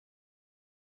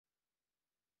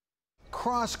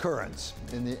cross currents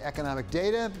in the economic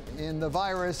data, in the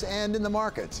virus, and in the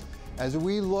markets as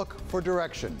we look for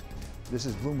direction. This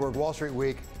is Bloomberg Wall Street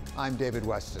Week. I'm David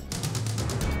Westin.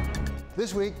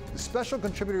 This week, special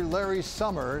contributor Larry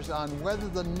Summers on whether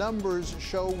the numbers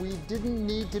show we didn't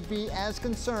need to be as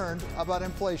concerned about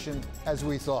inflation as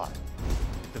we thought.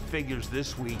 The figures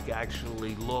this week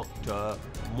actually looked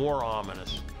more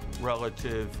ominous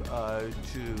relative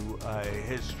to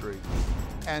history.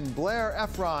 And Blair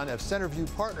Effron of Centerview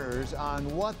Partners on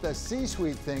what the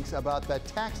C-suite thinks about the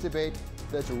tax debate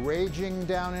that's raging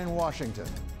down in Washington.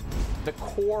 The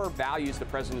core values the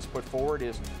president has put forward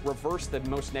is reverse the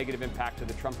most negative impact of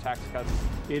the Trump tax cuts.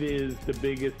 It is the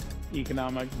biggest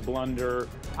economic blunder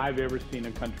I've ever seen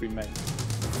a country make.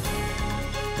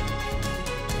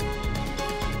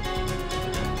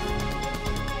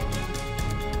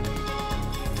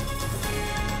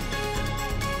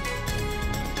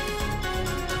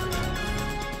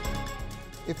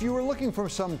 If you were looking for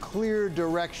some clear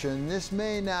direction, this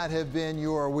may not have been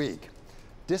your week.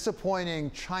 Disappointing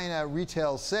China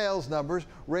retail sales numbers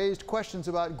raised questions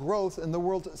about growth in the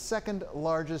world's second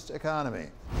largest economy.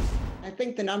 I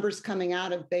think the numbers coming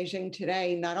out of Beijing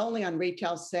today, not only on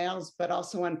retail sales, but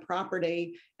also on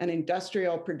property and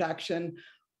industrial production,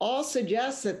 all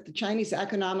suggest that the Chinese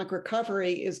economic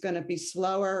recovery is going to be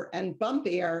slower and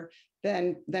bumpier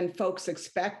than folks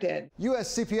expected.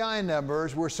 U.S. CPI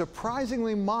numbers were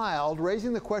surprisingly mild,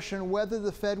 raising the question whether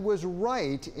the Fed was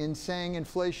right in saying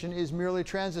inflation is merely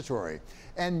transitory,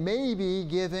 and maybe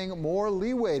giving more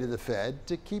leeway to the Fed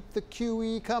to keep the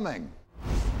QE coming.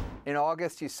 In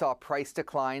August, you saw price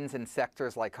declines in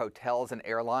sectors like hotels and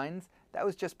airlines. That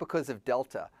was just because of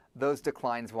Delta. Those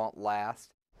declines won't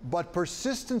last. But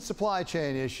persistent supply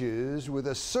chain issues with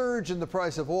a surge in the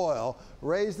price of oil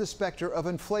raised the specter of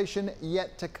inflation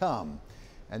yet to come.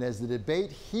 And as the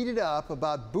debate heated up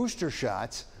about booster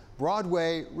shots,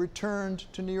 Broadway returned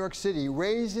to New York City,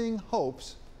 raising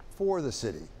hopes for the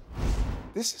city.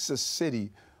 This is a city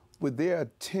where there are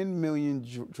 10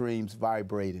 million dreams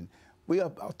vibrating. We are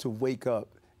about to wake up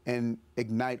and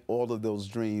ignite all of those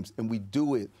dreams, and we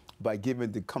do it by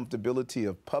giving the comfortability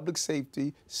of public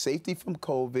safety, safety from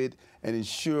COVID, and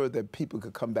ensure that people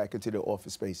could come back into their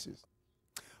office spaces.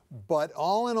 But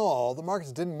all in all, the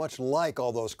markets didn't much like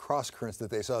all those cross currents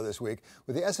that they saw this week,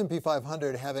 with the S&P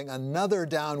 500 having another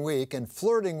down week and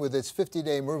flirting with its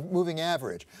 50-day moving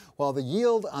average, while the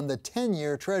yield on the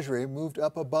 10-year Treasury moved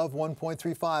up above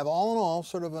 1.35. All in all,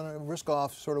 sort of a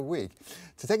risk-off sort of week.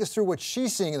 To take us through what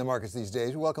she's seeing in the markets these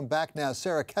days, we welcome back now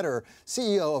Sarah Ketterer,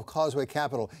 CEO of Causeway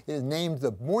Capital. It is named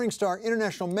the Morningstar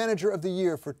International Manager of the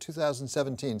Year for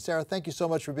 2017. Sarah, thank you so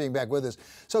much for being back with us.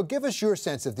 So give us your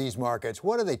sense of these markets.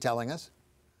 What are they telling us?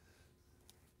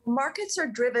 Markets are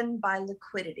driven by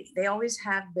liquidity. They always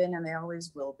have been and they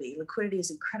always will be. Liquidity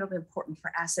is incredibly important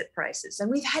for asset prices.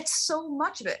 And we've had so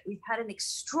much of it. We've had an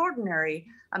extraordinary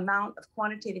amount of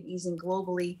quantitative easing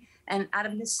globally and out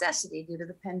of necessity due to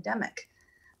the pandemic.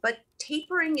 But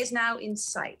tapering is now in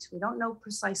sight. We don't know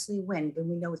precisely when, but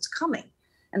we know it's coming.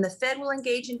 And the Fed will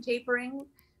engage in tapering,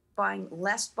 buying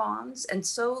less bonds, and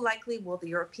so likely will the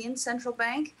European Central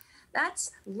Bank.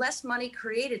 That's less money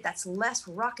created. That's less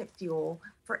rocket fuel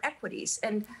for equities.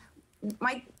 And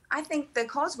I think the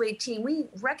Causeway team, we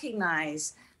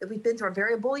recognize that we've been through a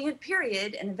very ebullient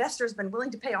period and investors have been willing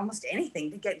to pay almost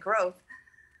anything to get growth.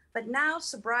 But now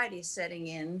sobriety is setting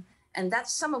in, and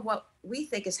that's some of what we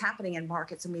think is happening in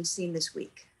markets and we've seen this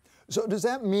week. So does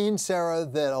that mean, Sarah,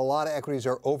 that a lot of equities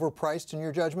are overpriced in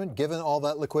your judgment, given all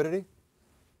that liquidity?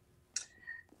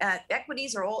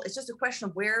 Equities are all, it's just a question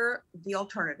of where the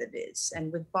alternative is.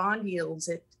 And with bond yields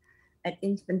at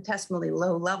infinitesimally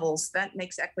low levels, that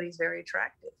makes equities very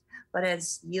attractive. But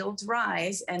as yields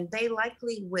rise, and they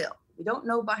likely will, we don't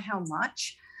know by how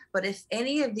much, but if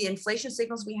any of the inflation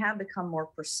signals we have become more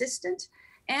persistent,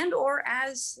 and or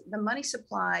as the money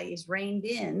supply is reined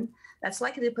in, that's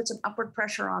likely to put some upward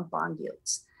pressure on bond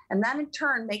yields. And that in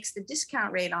turn makes the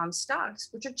discount rate on stocks,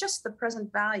 which are just the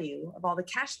present value of all the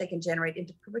cash they can generate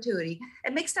into perpetuity,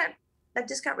 it makes that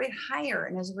discount rate higher.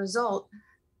 And as a result,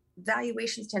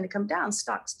 valuations tend to come down,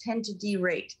 stocks tend to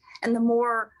derate. And the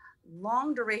more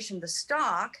long duration the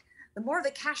stock, the more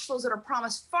the cash flows that are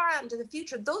promised far out into the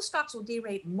future, those stocks will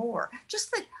derate more.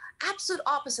 Just the absolute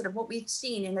opposite of what we've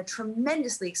seen in a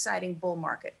tremendously exciting bull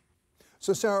market.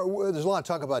 So, Sarah, there's a lot of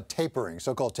talk about tapering,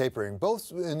 so-called tapering,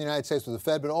 both in the United States with the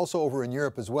Fed, but also over in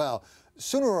Europe as well.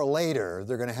 Sooner or later,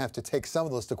 they're going to have to take some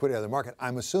of this liquidity out of the market,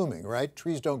 I'm assuming, right?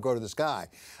 Trees don't grow to the sky.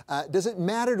 Does it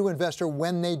matter to an investor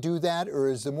when they do that, or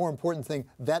is the more important thing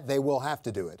that they will have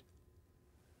to do it?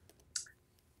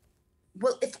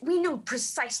 well, if we knew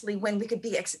precisely when, we could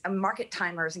be market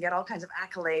timers and get all kinds of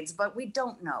accolades, but we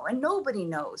don't know, and nobody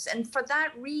knows. And for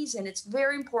that reason, it's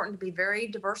very important to be very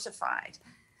diversified.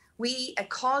 We at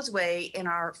Causeway, in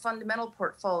our fundamental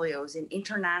portfolios in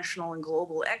international and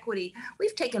global equity,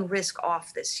 we've taken risk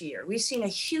off this year. We've seen a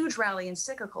huge rally in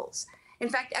cyclicals. In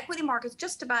fact, equity markets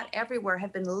just about everywhere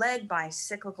have been led by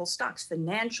cyclical stocks,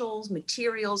 financials,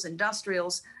 materials,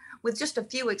 industrials, with just a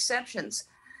few exceptions.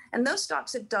 And those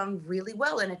stocks have done really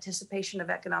well in anticipation of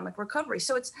economic recovery.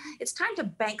 So it's time to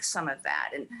bank some of that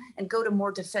and go to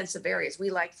more defensive areas. We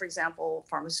like, for example,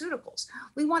 pharmaceuticals.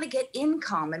 We want to get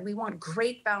income, and we want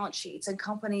great balance sheets and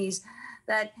companies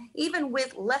that even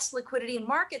with less liquidity in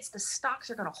markets, the stocks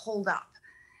are going to hold up.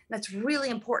 That's really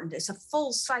important. It's a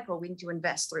full cycle we need to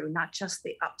invest through, not just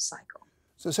the up cycle.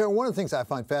 So, Sarah, one of the things I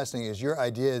find fascinating is your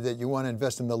idea that you want to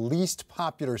invest in the least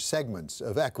popular segments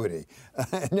of equity.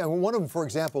 Now, one of them, for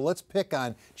example, let's pick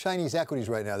on Chinese equities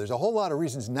right now. There's a whole lot of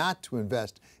reasons not to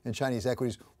invest in Chinese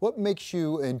equities. What makes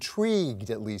you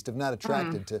intrigued, at least, if not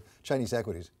attracted to Chinese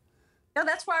equities? No,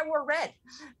 that's why I wore red.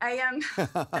 I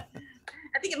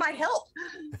think it might help.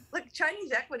 Look,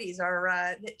 Chinese equities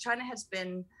are, China has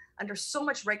been under so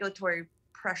much regulatory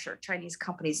pressure, Chinese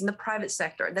companies in the private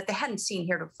sector, that they hadn't seen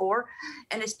heretofore.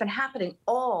 And it's been happening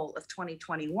all of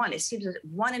 2021. It seems that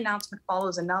one announcement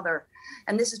follows another.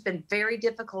 And this has been very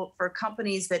difficult for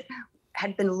companies that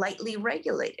had been lightly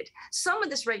regulated. Some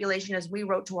of this regulation, as we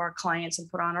wrote to our clients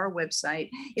and put on our website,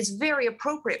 is very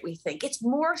appropriate, we think. It's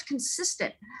more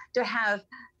consistent to have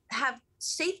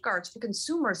safeguards for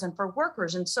consumers and for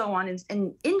workers and so on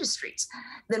in industries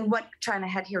than what China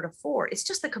had heretofore. It's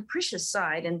just the capricious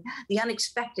side and the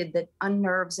unexpected that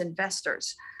unnerves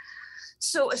investors.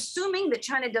 So assuming that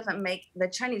the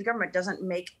Chinese government doesn't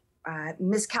make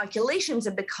miscalculations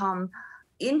and become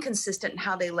inconsistent in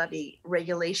how they levy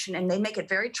regulation, and they make it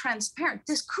very transparent,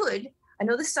 this could, I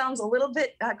know this sounds a little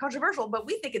bit controversial, but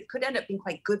we think it could end up being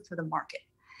quite good for the market,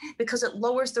 because it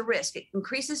lowers the risk. It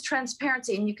increases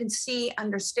transparency, and you can see,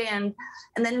 understand,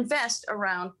 and then invest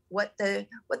around what the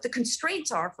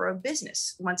constraints are for a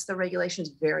business once the regulation is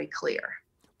very clear.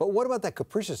 But what about that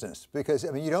capriciousness? Because,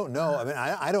 I mean, you don't know. I mean,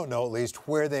 I don't know, at least,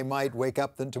 where they might wake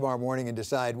up tomorrow morning and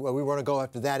decide, well, we want to go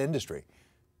after that industry.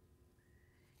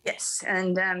 Yes,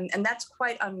 and that's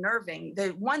quite unnerving. The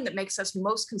one that makes us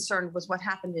most concerned was what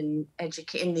happened in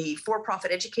the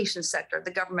for-profit education sector. The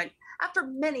government, after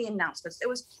many announcements, there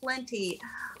was plenty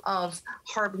of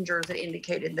harbingers that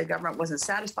indicated the government wasn't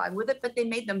satisfied with it, but they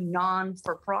made them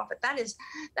non-for-profit. That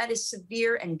is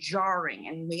severe and jarring,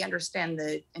 and we understand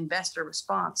the investor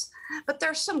response. But there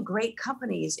are some great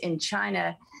companies in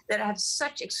China that have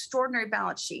such extraordinary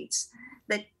balance sheets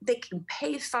that they can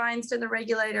pay fines to the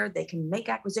regulator, they can make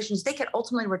acquisitions, they can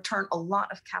ultimately return a lot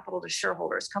of capital to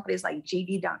shareholders. Companies like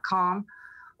JD.com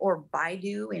or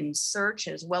Baidu in search,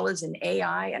 as well as in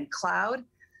AI and cloud,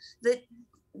 that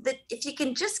if you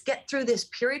can just get through this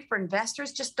period for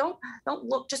investors, just don't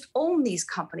look, just own these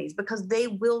companies, because they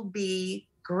will be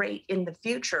great in the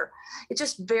future. It's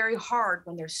just very hard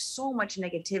when there's so much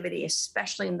negativity,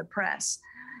 especially in the press.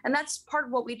 And that's part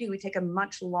of what we do. We take a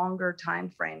much longer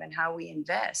time frame in how we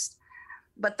invest.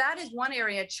 But that is one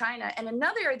area, China. And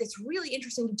another area that's really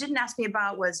interesting, you didn't ask me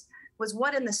about, was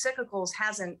what in the cyclicals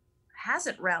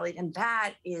hasn't rallied, and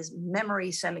that is memory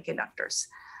semiconductors.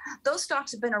 Those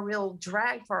stocks have been a real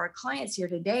drag for our clients here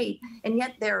to date, and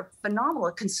yet they're phenomenal.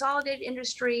 A consolidated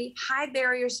industry, high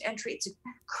barriers to entry. It's an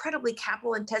incredibly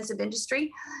capital-intensive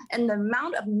industry, and the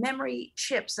amount of memory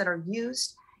chips that are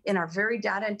used in our very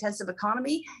data-intensive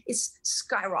economy is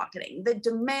skyrocketing. The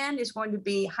demand is going to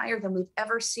be higher than we've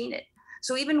ever seen it.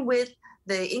 So even with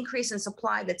the increase in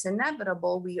supply that's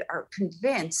inevitable, we are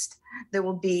convinced there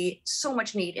will be so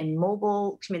much need in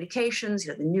mobile communications.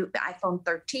 You know, the iPhone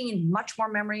 13, much more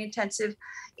memory intensive,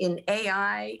 in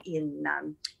AI,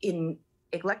 in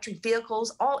electric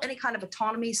vehicles, any kind of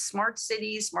autonomy, smart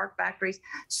cities, smart factories,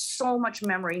 so much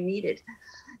memory needed.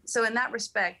 So in that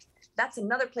respect, that's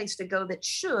another place to go that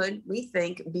should, we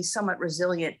think, be somewhat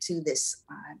resilient to this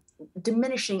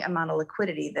diminishing amount of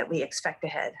liquidity that we expect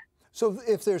ahead. So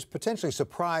if there's potentially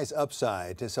surprise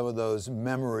upside to some of those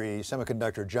memory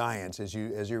semiconductor giants, as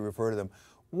you refer to them,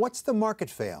 what's the market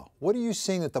fail? What are you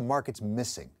seeing that the market's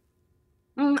missing?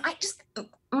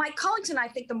 My colleagues and I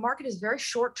think the market is very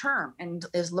short term and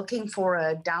is looking for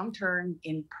a downturn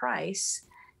in price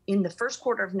in the first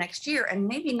quarter of next year, and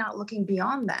maybe not looking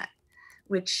beyond that,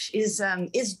 which is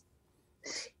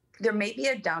there may be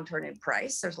a downturn in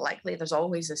price. There's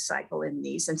always a cycle in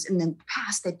these. And in the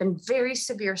past, they've been very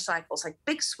severe cycles, like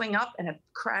big swing up and a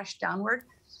crash downward.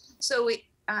 So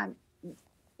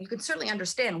you can certainly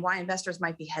understand why investors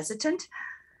might be hesitant.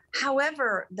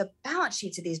 However, the balance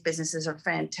sheets of these businesses are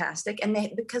fantastic.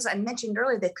 And because I mentioned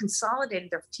earlier, they've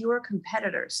consolidated, there are fewer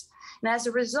competitors. And as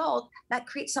a result, that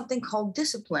creates something called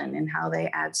discipline in how they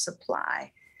add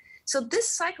supply. So this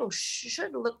cycle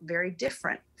should look very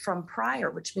different from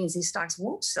prior, which means these stocks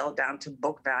won't sell down to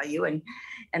book value and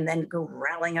then go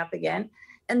rallying up again.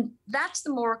 And that's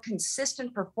the more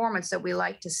consistent performance that we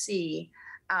like to see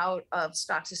out of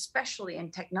stocks, especially in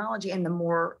technology and the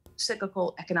more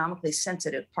cyclical, economically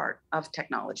sensitive part of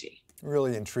technology.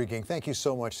 Really intriguing. Thank you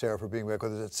so much, Sarah, for being back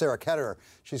with us. It's Sarah Ketterer.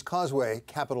 She's Causeway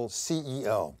Capital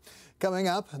CEO. Coming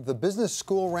up, the business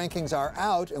school rankings are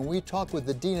out, and we talked with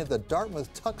the dean of the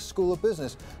Dartmouth Tuck School of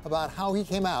Business about how he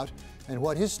came out and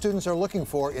what his students are looking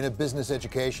for in a business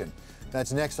education.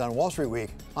 That's next on Wall Street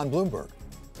Week on Bloomberg.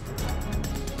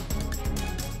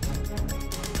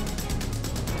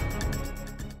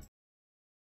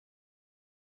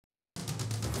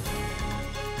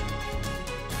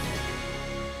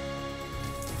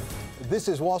 This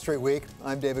is Wall Street Week.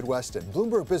 I'm David Westin.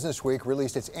 Bloomberg Businessweek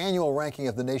released its annual ranking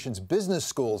of the nation's business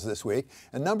schools this week.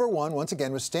 And number one, once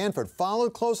again, was Stanford,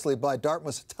 followed closely by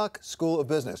Dartmouth's Tuck School of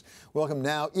Business. Welcome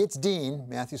now its dean,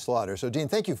 Matthew Slaughter. So, Dean,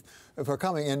 thank you for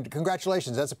coming, and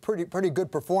congratulations. That's a pretty good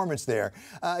performance there.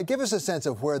 Give us a sense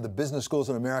of where the business schools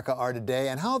in America are today,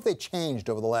 and how have they changed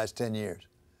over the last 10 years?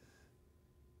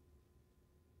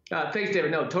 Thanks,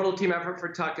 David. No, total team effort for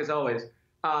Tuck as always.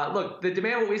 Look, the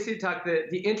demand, what we see, Tuck,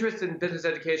 the interest in business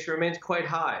education remains quite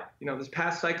high. You know, this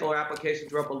past cycle, our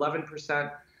applications were up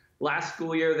 11%. Last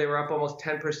school year, they were up almost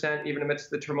 10%, even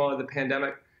amidst the turmoil of the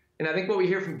pandemic. And I think what we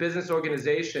hear from business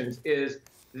organizations is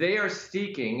they are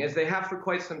seeking, as they have for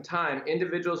quite some time,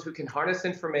 individuals who can harness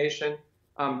information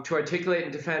to articulate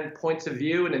and defend points of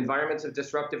view in environments of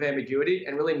disruptive ambiguity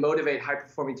and really motivate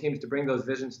high-performing teams to bring those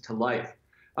visions to life.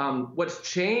 What's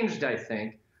changed, I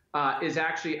think, is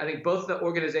actually, I think, both the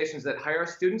organizations that hire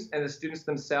students and the students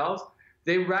themselves,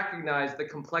 they recognize the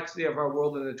complexity of our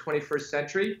world in the 21st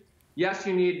century. Yes,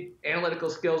 you need analytical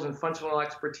skills and functional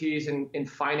expertise in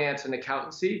finance and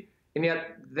accountancy, and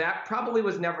yet that probably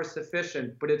was never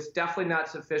sufficient, but it's definitely not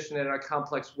sufficient in our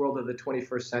complex world of the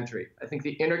 21st century. I think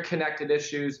the interconnected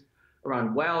issues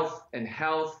around wealth and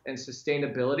health and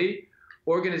sustainability,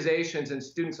 organizations and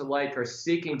students alike are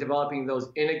seeking developing those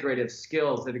integrative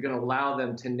skills that are going to allow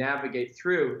them to navigate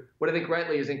through what I think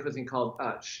rightly is increasingly called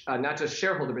not just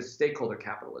shareholder, but stakeholder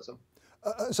capitalism.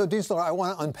 So, Dean Slaughter, I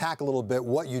want to unpack a little bit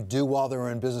what you do while they're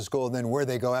in business school and then where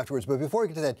they go afterwards. But before we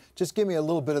get to that, just give me a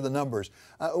little bit of the numbers.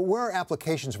 Where are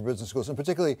applications for business schools, and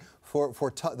particularly for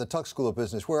the Tuck School of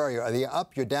Business? Where are you? Are they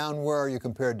up? You're down? Where are you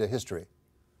compared to history?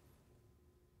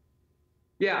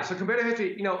 Yeah, so compared to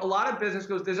history, you know, a lot of business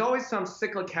schools, there's always some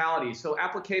cyclicality. So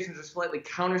applications are slightly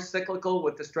counter-cyclical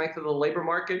with the strength of the labor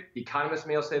market. Economists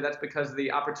may say that's because of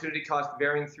the opportunity cost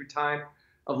varying through time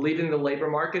of leaving the labor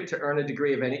market to earn a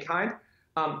degree of any kind.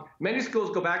 Many schools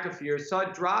go back a few years, saw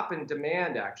a drop in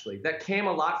demand, actually. That came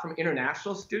a lot from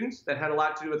international students. That had a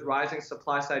lot to do with rising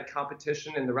supply-side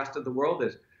competition in the rest of the world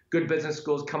as good business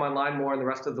schools come online more in the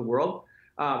rest of the world.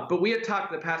 But we at Tuck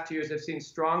the past 2 years have seen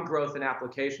strong growth in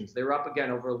applications. They were up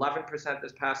again over 11%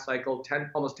 this past cycle,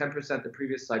 almost 10% the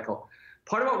previous cycle.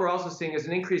 Part of what we're also seeing is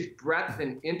an increased breadth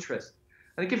and interest.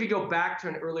 I think if you go back to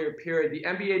an earlier period, the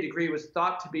MBA degree was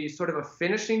thought to be sort of a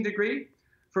finishing degree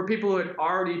for people who had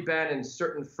already been in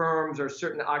certain firms or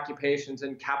certain occupations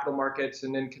in capital markets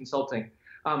and in consulting.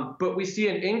 But we see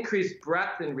an increased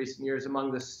breadth in recent years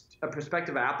among the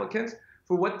prospective applicants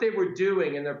for what they were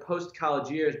doing in their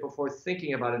post-college years before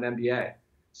thinking about an MBA.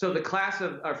 So the class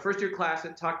of our first-year class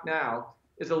at Tuck now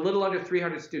is a little under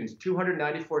 300 students,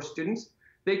 294 students.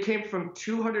 They came from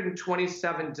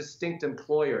 227 distinct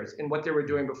employers in what they were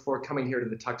doing before coming here to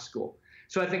the Tuck School.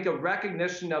 So I think a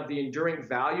recognition of the enduring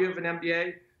value of an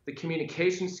MBA, the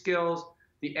communication skills,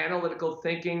 the analytical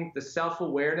thinking, the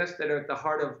self-awareness that are at the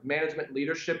heart of management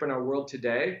leadership in our world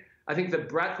today, I think the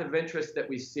breadth of interest that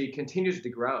we see continues to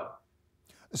grow.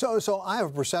 So I have a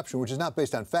perception, which is not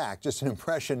based on fact, just an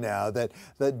impression now, that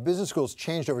business schools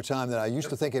changed over time. That I used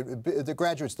to think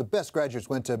the best graduates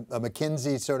went to a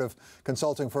McKinsey sort of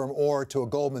consulting firm or to a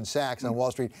Goldman Sachs on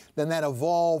Wall Street. Then that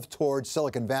evolved towards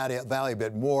Silicon Valley a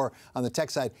bit more on the tech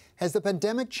side. Has the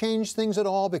pandemic changed things at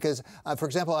all? Because, for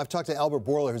example, I've talked to Albert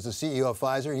Bourla, who's the CEO of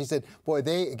Pfizer. He said, boy,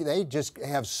 they just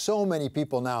have so many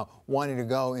people now wanting to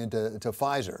go into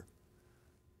Pfizer.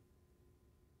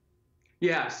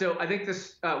 Yeah, so I think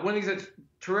this one of the things that's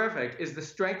terrific is the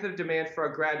strength of demand for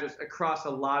our graduates across a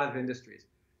lot of industries.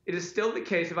 It is still the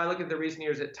case, if I look at the recent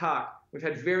years at Tuck, we've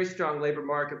had very strong labor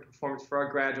market performance for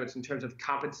our graduates in terms of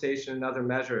compensation and other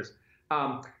measures.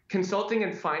 Consulting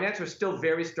and finance are still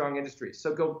very strong industries.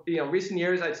 So recent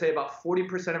years, I'd say about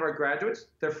 40% of our graduates,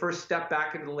 their first step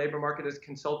back into the labor market is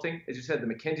consulting. As you said, the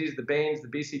McKinseys, the Bains, the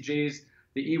BCGs,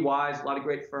 the EYs, a lot of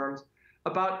great firms.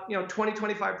 About 20,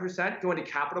 25% go into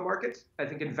capital markets. I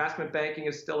think investment banking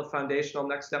is still a foundational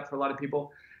next step for a lot of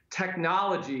people.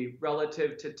 Technology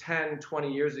relative to 10,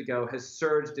 20 years ago has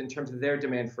surged in terms of their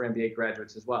demand for MBA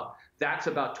graduates as well. That's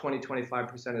about 20,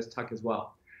 25% as Tuck as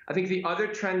well. I think the other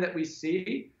trend that we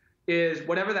see is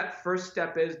whatever that first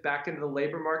step is back into the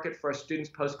labor market for our students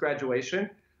post-graduation,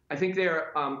 I think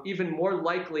they're even more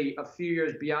likely a few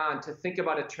years beyond to think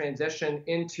about a transition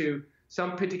into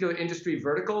some particular industry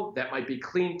vertical. That might be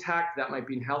clean tech, that might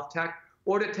be in health tech,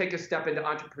 or to take a step into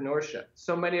entrepreneurship.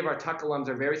 So many of our Tuck alums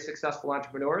are very successful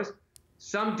entrepreneurs.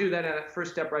 Some do that at that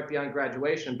first step right beyond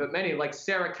graduation, but many, like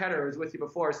Sarah Ketterer, who was with you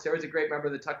before. Sarah's a great member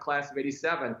of the Tuck class of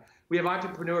 '87. We have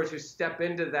entrepreneurs who step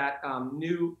into that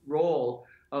new role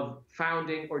of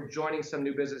founding or joining some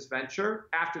new business venture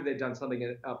after they've done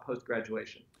something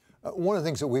post-graduation. One of the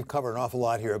things that we've covered an awful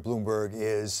lot here at Bloomberg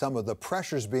is some of the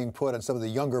pressures being put on some of the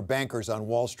younger bankers on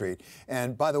Wall Street.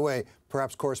 And by the way,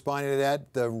 perhaps corresponding to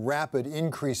that, the rapid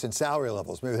increase in salary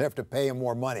levels. Maybe they have to pay them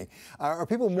more money. Are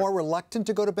people more reluctant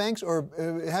to go to banks, or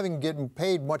having getting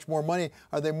paid much more money,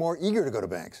 are they more eager to go to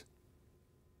banks?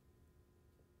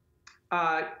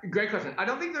 Great question. I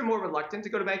don't think they're more reluctant to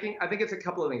go to banking. I think it's a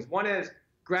couple of things. One is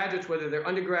graduates, whether they're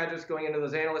undergraduates going into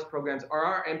those analyst programs or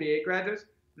our MBA graduates,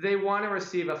 they want to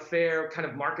receive a fair kind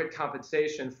of market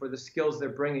compensation for the skills they're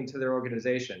bringing to their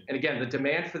organization. And again, the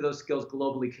demand for those skills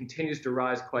globally continues to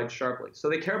rise quite sharply. So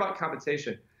they care about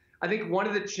compensation. I think one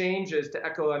of the changes, to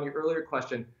echo on your earlier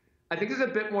question, I think there's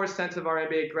a bit more sense of our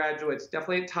MBA graduates,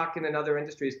 definitely at Tuck and in other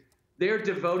industries. They're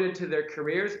devoted to their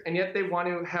careers, and yet they want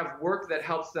to have work that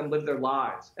helps them live their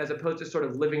lives, as opposed to sort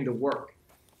of living to work.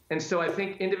 And so I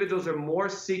think individuals are more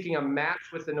seeking a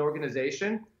match with an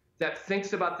organization that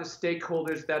thinks about the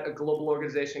stakeholders that a global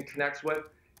organization connects with,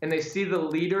 and they see the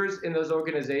leaders in those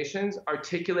organizations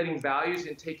articulating values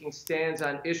and taking stands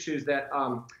on issues that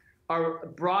are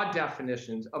broad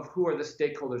definitions of who are the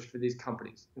stakeholders for these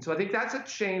companies. And so I think that's a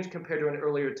change compared to an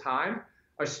earlier time.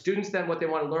 Our students then, what they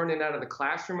want to learn in and out of the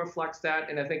classroom reflects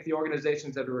that, and I think the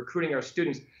organizations that are recruiting our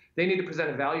students, they need to present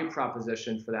a value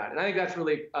proposition for that. And I think that's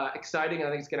really exciting, and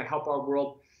I think it's going to help our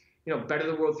world better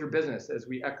the world through business, as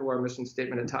we echo our mission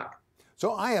statement at Tuck.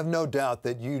 So I have no doubt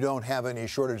that you don't have any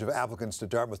shortage of applicants to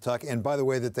Dartmouth Tuck, and by the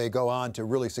way, that they go on to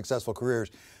really successful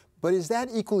careers. But is that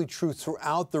equally true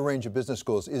throughout the range of business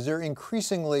schools? Is there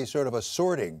increasingly sort of a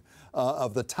sorting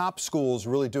of the top schools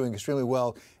really doing extremely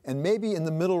well, and maybe in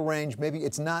the middle range, maybe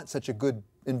it's not such a good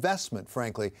investment,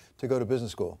 frankly, to go to business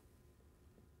school?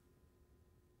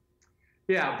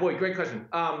 Yeah, boy, great question.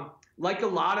 Like a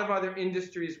lot of other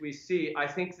industries we see, I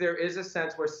think there is a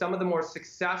sense where some of the more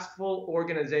successful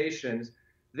organizations,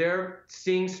 they're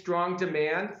seeing strong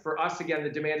demand. For us, again, the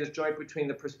demand is joint between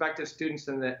the prospective students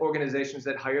and the organizations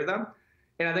that hire them.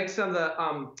 And I think some of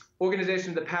the organizations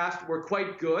in the past were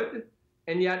quite good,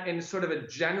 and yet in sort of a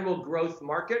general growth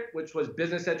market, which was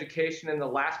business education in the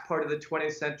last part of the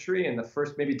 20th century and the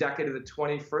first maybe decade of the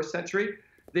 21st century,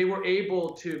 they were able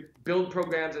to build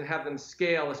programs and have them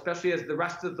scale, especially as the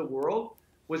rest of the world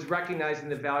was recognizing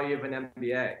the value of an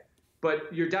MBA. But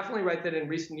you're definitely right that in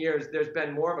recent years, there's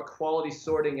been more of a quality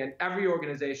sorting, and every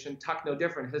organization, Tuck no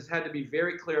different, has had to be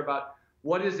very clear about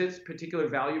what is its particular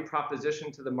value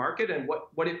proposition to the market and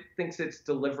what it thinks it's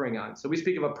delivering on. So we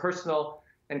speak of a personal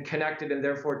and connected and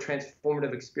therefore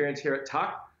transformative experience here at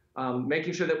Tuck.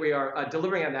 Making sure that we are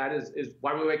delivering on that is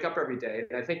why we wake up every day.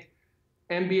 And I think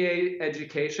MBA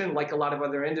education, like a lot of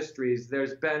other industries,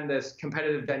 there's been this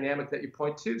competitive dynamic that you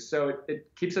point to. So it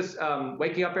keeps us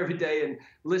waking up every day and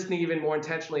listening even more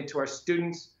intentionally to our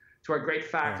students, to our great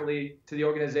faculty, to the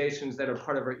organizations that are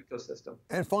part of our ecosystem.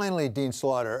 And finally, Dean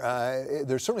Slaughter,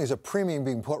 there certainly is a premium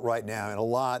being put right now in a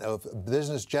lot of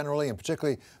business generally, and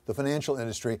particularly the financial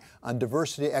industry, on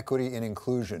diversity, equity, and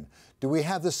inclusion. Do we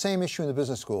have the same issue in the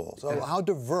business schools? So how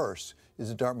diverse is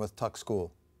the Dartmouth Tuck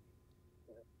School?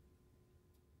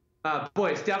 Boy,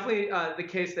 it's definitely the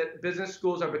case that business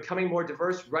schools are becoming more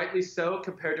diverse, rightly so,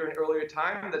 compared to an earlier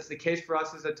time. That's the case for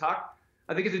us as a Tuck.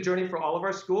 I think it's a journey for all of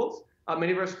our schools.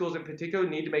 Many of our schools in particular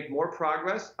need to make more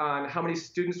progress on how many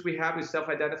students we have who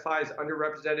self-identify as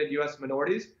underrepresented U.S.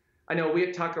 minorities. I know we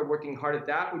at Tuck are working hard at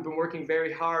that. We've been working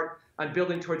very hard on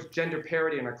building towards gender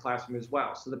parity in our classroom as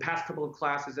well. So the past couple of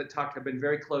classes at Tuck have been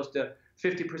very close to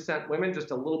 50% women,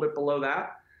 just a little bit below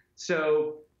that.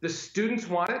 So the students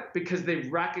want it because they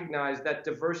recognize that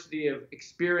diversity of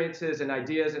experiences and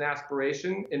ideas and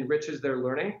aspiration enriches their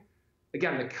learning.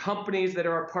 Again, the companies that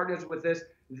are our partners with this,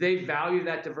 they value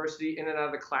that diversity in and out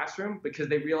of the classroom because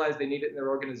they realize they need it in their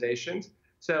organizations.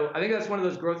 So I think that's one of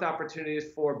those growth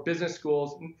opportunities for business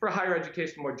schools and for higher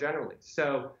education more generally.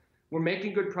 So we're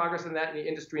making good progress in that in the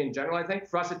industry in general, I think.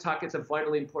 For us at Tuck, it's a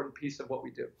vitally important piece of what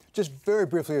we do. Just very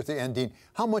briefly at the end, Dean,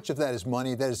 how much of that is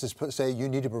money? That is to say you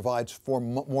need to provide for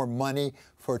more money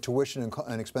for tuition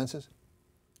and expenses?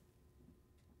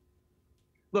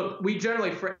 Look, we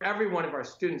generally, for every one of our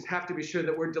students, have to be sure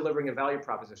that we're delivering a value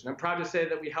proposition. I'm proud to say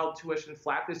that we held tuition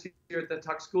flat this year at the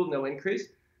Tuck School, no increase.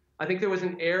 I think there was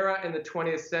an era in the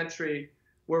 20th century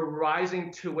where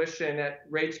rising tuition at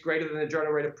rates greater than the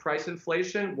general rate of price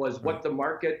inflation was what the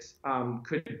market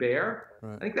could bear.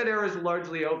 Right. I think that era is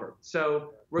largely over.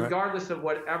 So regardless of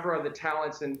whatever are the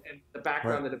talents and the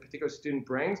background that a particular student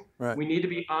brings, we need to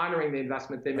be honoring the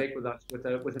investment they make with us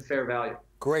with a fair value.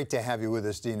 Great to have you with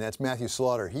us, Dean. That's Matthew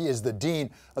Slaughter. He is the Dean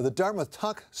of the Dartmouth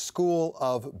Tuck School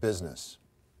of Business.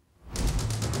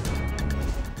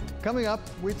 Coming up,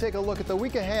 we take a look at the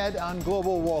week ahead on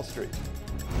Global Wall Street.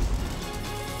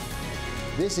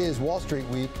 This is Wall Street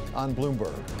Week on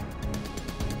Bloomberg.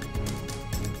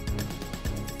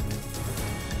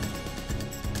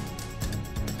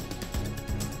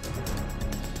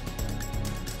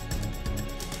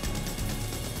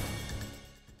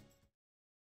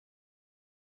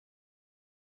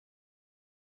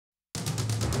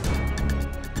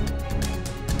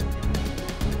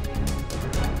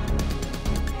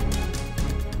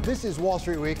 This is Wall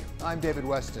Street Week. I'm David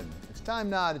Westin. It's time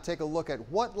now to take a look at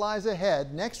what lies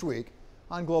ahead next week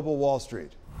on Global Wall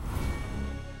Street.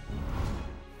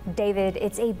 David,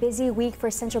 it's a busy week for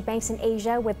central banks in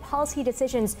Asia with policy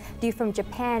decisions due from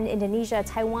Japan, Indonesia,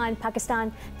 Taiwan,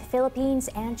 Pakistan, the Philippines,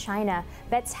 and China.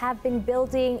 Bets have been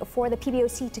building for the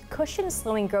PBOC to cushion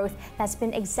slowing growth that's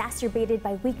been exacerbated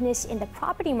by weakness in the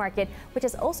property market, which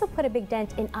has also put a big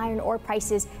dent in iron ore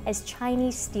prices as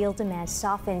Chinese steel demand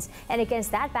softens. And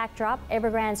against that backdrop,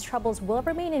 Evergrande's troubles will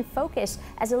remain in focus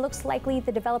as it looks likely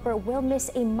the developer will miss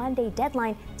a Monday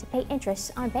deadline to pay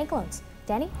interest on bank loans.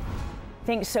 Danny?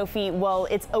 Thanks, Sophie. Well,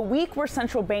 it's a week where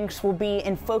central banks will be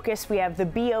in focus. We have the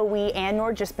BOE and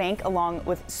Norges Bank, along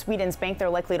with Sweden's bank. They're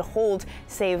likely to hold,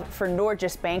 save for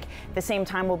Norges Bank. At the same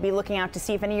time, we'll be looking out to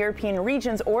see if any European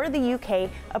regions or the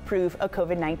UK approve a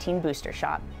COVID-19 booster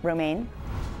shot. Romain?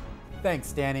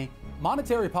 Thanks, Danny.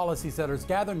 Monetary policy setters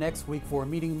gather next week for a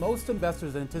meeting most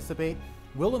investors anticipate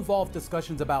will involve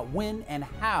discussions about when and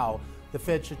how the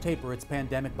Fed should taper its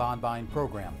pandemic bond buying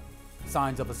program.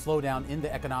 Signs of a slowdown in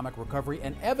the economic recovery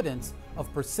and evidence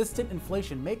of persistent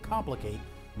inflation may complicate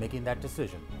making that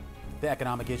decision. The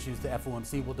economic issues the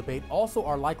FOMC will debate also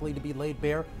are likely to be laid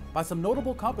bare by some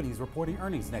notable companies reporting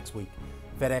earnings next week.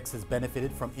 FedEx has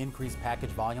benefited from increased package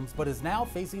volumes, but is now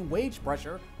facing wage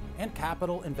pressure and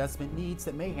capital investment needs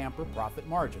that may hamper profit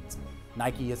margins.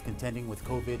 Nike is contending with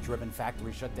COVID-driven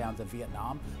factory shutdowns in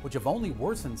Vietnam, which have only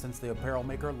worsened since the apparel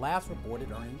maker last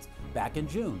reported earnings back in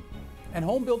June. And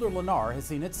homebuilder Lennar has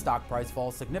seen its stock price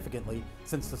fall significantly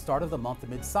since the start of the month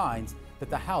amid signs that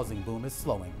the housing boom is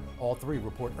slowing. All three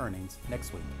report earnings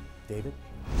next week. David?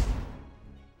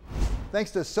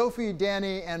 Thanks to Sophie,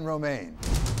 Danny, and Romain.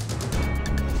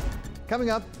 Coming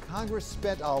up, Congress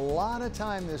spent a lot of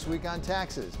time this week on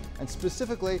taxes, and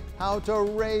specifically how to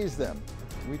raise them.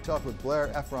 We talked with Blair,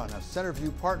 Effron of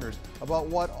Centerview Partners about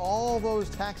what all those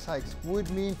tax hikes would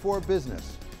mean for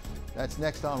business. That's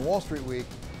next on Wall Street Week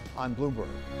on Bloomberg.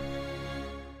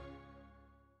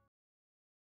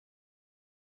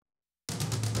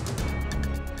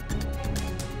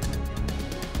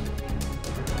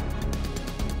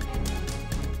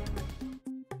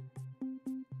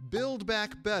 Build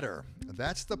Back Better.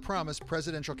 That's the promise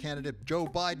presidential candidate Joe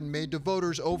Biden made to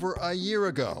voters over a year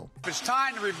ago. It's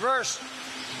time to reverse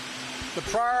the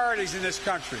priorities in this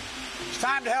country. It's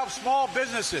time to help small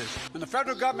businesses. When the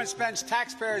federal government spends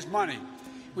taxpayers' money,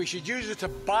 we should use it to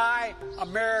buy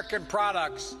American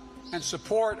products and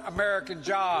support American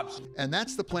jobs. And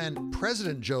that's the plan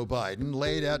President Joe Biden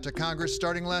laid out to Congress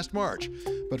starting last March.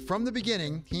 But from the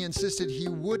beginning, he insisted he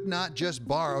would not just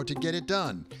borrow to get it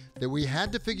done, that we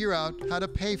had to figure out how to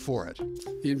pay for it.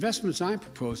 The investments I'm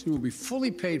proposing will be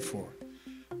fully paid for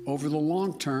over the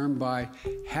long term by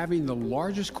having the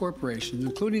largest corporations,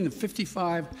 including the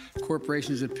 55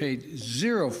 corporations that paid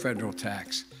zero federal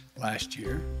tax last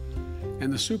year,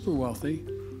 and the super wealthy,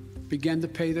 begin to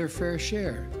pay their fair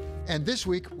share. And this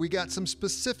week, we got some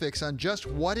specifics on just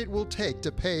what it will take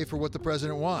to pay for what the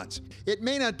president wants. It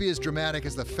may not be as dramatic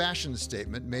as the fashion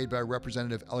statement made by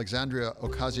Representative Alexandria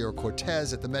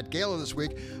Ocasio-Cortez at the Met Gala this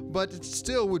week, but it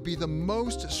still would be the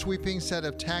most sweeping set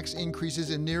of tax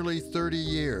increases in nearly 30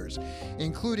 years,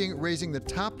 including raising the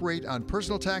top rate on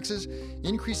personal taxes,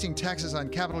 increasing taxes on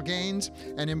capital gains,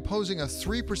 and imposing a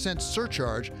 3%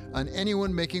 surcharge on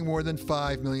anyone making more than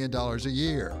 $5 million a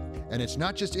year. And it's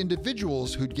not just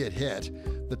individuals who'd get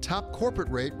hit. The top corporate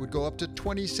rate would go up to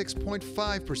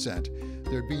 26.5%.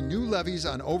 There'd be new levies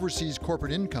on overseas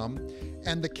corporate income,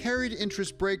 and the carried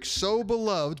interest break so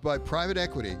beloved by private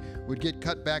equity would get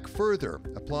cut back further,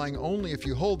 applying only if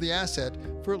you hold the asset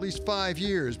for at least 5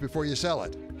 years before you sell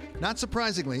it. Not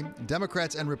surprisingly,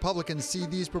 Democrats and Republicans see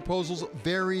these proposals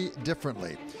very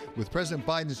differently, with President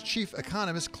Biden's chief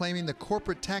economist claiming the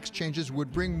corporate tax changes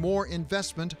would bring more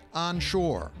investment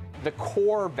onshore. The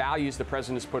core values the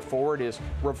president has put forward is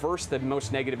reverse the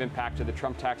most negative impact of the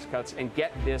Trump tax cuts and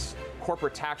get this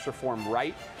corporate tax reform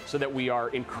right so that we are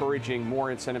encouraging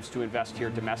more incentives to invest here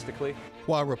domestically.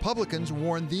 While Republicans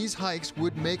warn these hikes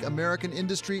would make American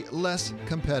industry less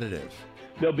competitive.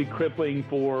 They'll be crippling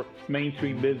for Main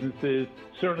Street businesses.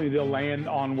 Certainly they'll land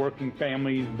on working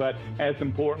families, but as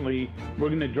importantly, we're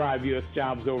going to drive U.S.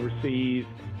 jobs overseas.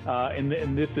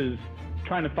 And this is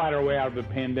trying to fight our way out of the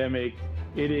pandemic.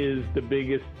 It is the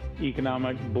biggest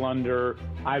economic blunder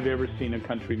I've ever seen a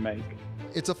country make.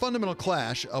 It's a fundamental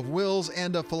clash of wills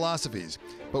and of philosophies.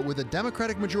 But with a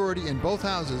Democratic majority in both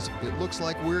houses, it looks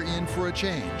like we're in for a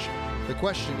change. The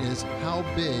question is, how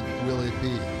big will it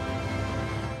be?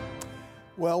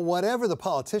 Well, whatever the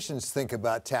politicians think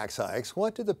about tax hikes,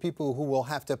 what do the people who will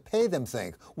have to pay them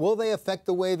think? Will they affect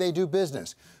the way they do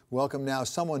business? Welcome now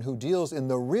someone who deals in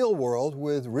the real world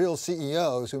with real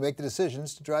CEOs who make the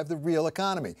decisions to drive the real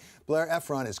economy. Blair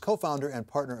Effron is co-founder and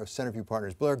partner of Centerview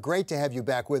Partners. Blair, great to have you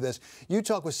back with us. You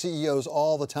talk with CEOs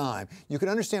all the time. You can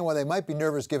understand why they might be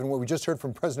nervous given what we just heard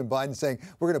from President Biden saying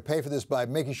we're going to pay for this by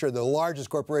making sure the largest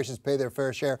corporations pay their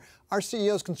fair share. Are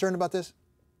CEOs concerned about this?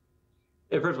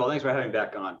 Yeah, first of all, thanks for having me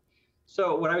back on.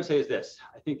 So what I would say is this.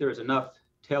 I think there is enough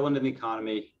tailwind in the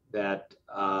economy that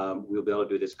we'll be able to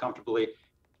do this comfortably.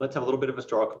 Let's have a little bit of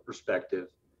historical perspective.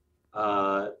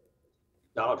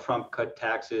 Donald Trump cut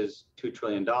taxes $2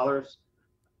 trillion.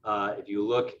 If you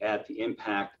look at the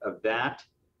impact of that,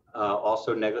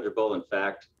 also negligible. In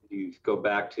fact, if you go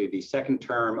back to the second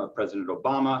term of President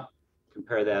Obama,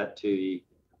 compare that to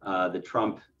the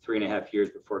Trump 3.5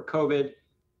 years before COVID,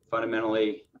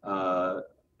 fundamentally,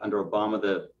 under Obama,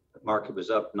 the market was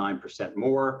up 9%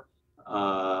 more.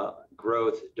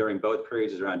 Growth during both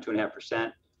periods is around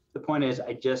 2.5%. The point is,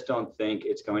 I just don't think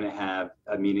it's going to have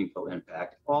a meaningful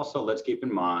impact. Also, let's keep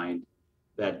in mind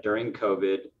that during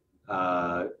COVID,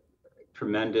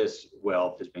 tremendous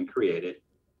wealth has been created.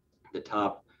 The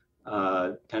top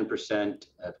 10%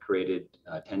 have created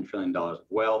 $10 trillion of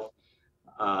wealth.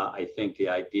 I think the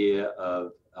idea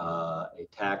of a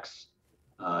tax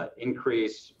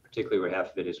increase, particularly where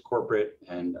half of it is corporate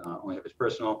and only half is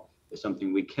personal, is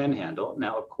something we can handle.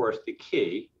 Now, of course, the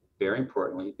key, very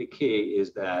importantly, the key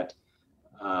is that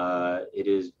it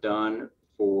is done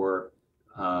for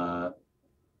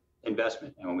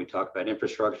investment. And when we talk about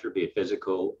infrastructure, be it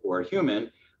physical or human,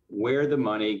 where the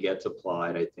money gets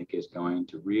applied, I think, is going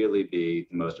to really be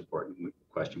the most important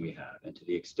question we have. And to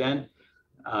the extent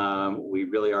we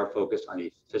really are focused on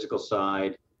the physical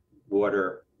side,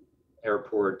 water,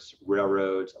 airports,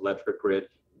 railroads, electric grid,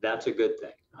 that's a good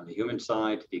thing. On the human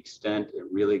side, to the extent it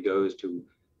really goes to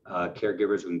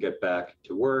caregivers who can get back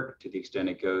to work, to the extent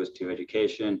it goes to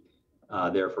education,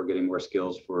 therefore getting more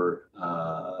skills for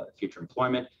future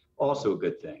employment, also a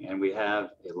good thing. And we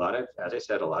have a lot of, as I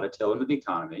said, a lot of tailwind in the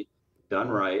economy. Done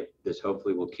right, this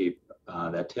hopefully will keep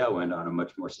that tailwind on a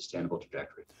much more sustainable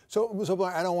trajectory. So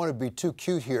Blair, I don't want to be too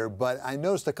cute here, but I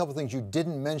noticed a couple of things you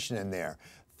didn't mention in there.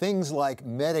 Things like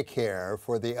Medicare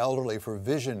for the elderly, for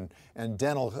vision and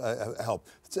dental help.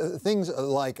 Things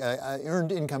like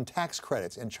earned income tax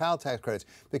credits and child tax credits.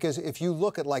 Because if you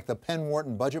look at like the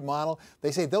Penn-Wharton budget model, they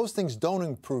say those things don't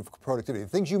improve productivity. The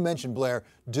things you mentioned, Blair,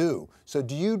 do. So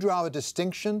do you draw a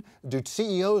distinction? Do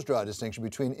CEOs draw a distinction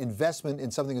between investment in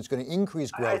something that's going to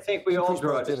increase growth? I think we all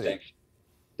draw a distinction.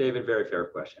 David, very fair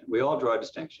question. We all draw a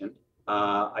distinction.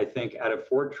 I think out of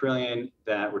 $4 trillion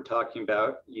that we're talking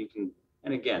about, you can,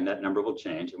 and again, that number will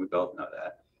change, and we both know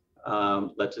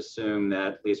that. Let's assume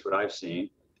that, at least what I've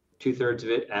seen, 2/3 of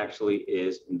it actually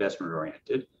is investment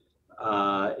oriented.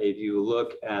 If you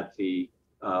look at the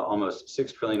almost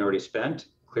 $6 trillion already spent,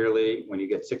 clearly when you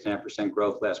get 6.5%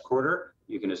 growth last quarter,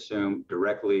 you can assume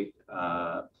directly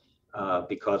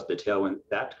because of the tailwind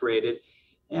that created.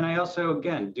 And I also,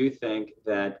 again, do think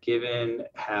that given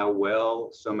how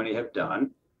well so many have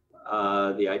done,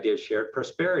 the idea of shared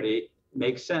prosperity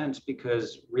makes sense,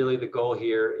 because really the goal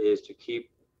here is to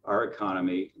keep our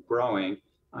economy growing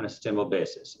on a sustainable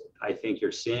basis. I think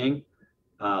you're seeing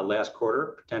last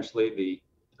quarter potentially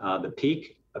the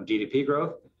peak of GDP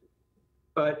growth.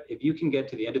 But if you can get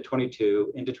to the end of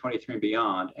 22, into 23 and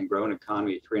beyond, and grow an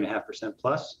economy at 3.5%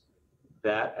 plus,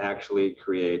 that actually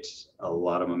creates a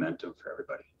lot of momentum for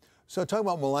everybody. So talk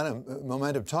about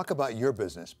momentum. Talk about your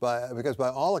business, because by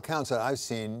all accounts that I've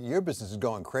seen, your business is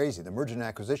going crazy. The merger and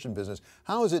acquisition business.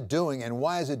 How is it doing, and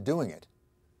why is it doing it?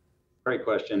 Great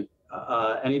question.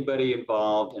 Anybody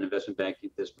involved in investment banking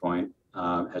at this point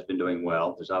has been doing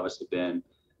well. There's obviously been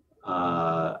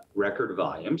record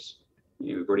volumes.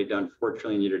 We've already done $4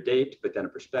 trillion year to date. To put that in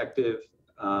perspective,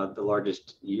 the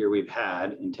largest year we've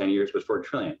had in 10 years was $4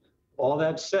 trillion. All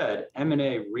that said,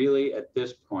 M&A really at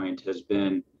this point has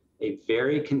been a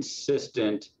very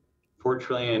consistent $4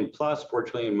 trillion plus, $4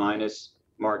 trillion minus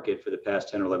market for the past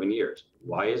 10 or 11 years.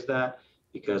 Why is that?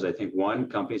 Because I think, one,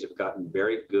 companies have gotten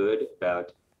very good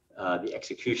about the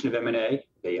execution of M&A.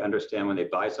 They understand when they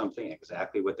buy something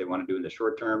exactly what they want to do in the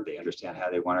short term. They understand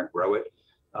how they want to grow it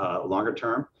longer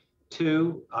term.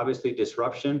 Two, obviously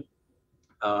disruption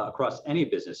across any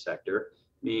business sector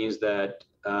means that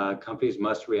companies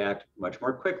must react much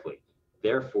more quickly.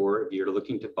 Therefore, if you're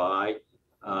looking to buy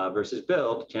versus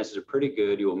build, chances are pretty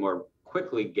good you will more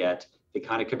quickly get the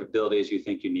kind of capabilities you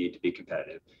think you need to be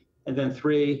competitive. And then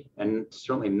three, and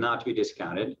certainly not to be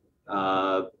discounted,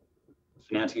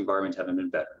 financing environments haven't been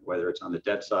better, whether it's on the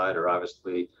debt side or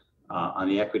obviously on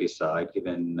the equity side,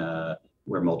 given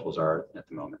where multiples are at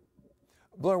the moment.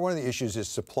 Blair, one of the issues is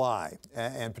supply,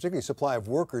 and particularly supply of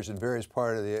workers in various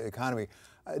parts of the economy.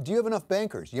 Do you have enough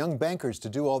bankers, young bankers, to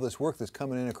do all this work that's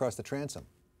coming in across the transom?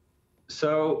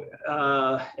 So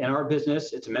in our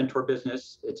business, it's a mentor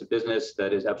business. It's a business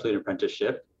that is absolutely an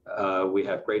apprenticeship. We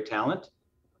have great talent.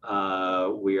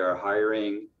 We are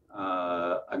hiring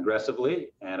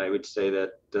aggressively, and I would say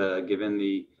that given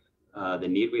the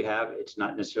need we have, it's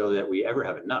not necessarily that we ever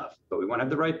have enough, but we want to have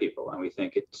the right people, and we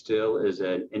think it still is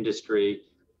an industry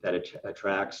that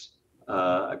attracts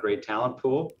a great talent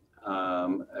pool,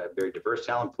 a very diverse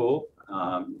talent pool,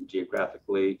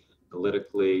 geographically,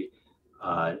 politically,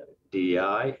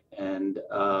 DEI, and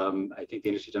I think the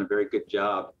industry's done a very good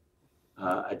job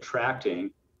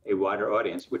attracting a wider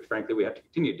audience, which frankly we have to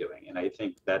continue doing. And I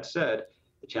think that said,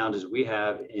 the challenges we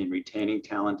have in retaining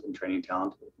talent and training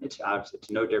talent, it's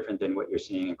no different than what you're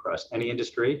seeing across any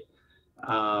industry.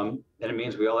 And it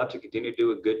means we all have to continue to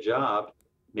do a good job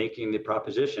making the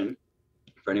proposition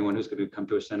for anyone who's going to come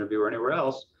to a Centerview or anywhere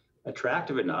else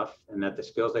attractive enough, and that the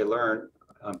skills they learn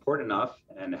are important enough,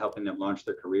 and helping them launch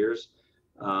their careers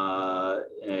in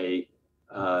a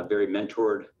very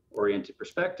mentored-oriented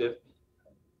perspective.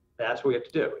 That's what we have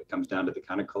to do. It comes down to the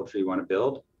kind of culture you want to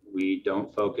build. We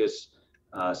don't focus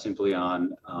simply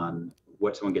on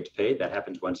what someone gets paid. That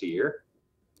happens once a year.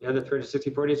 The other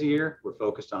 364 days a year, we're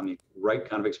focused on the right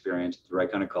kind of experience, the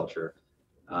right kind of culture,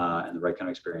 and the right kind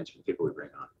of experience for the people we bring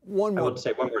on. I would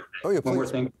say one more thing. Oh, yeah, one more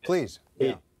thing. Please.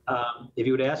 Yeah. If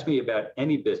you would ask me about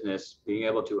any business being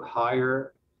able to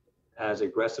hire as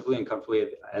aggressively and comfortably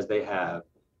as they have,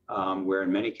 where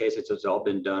in many cases it's all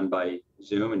been done by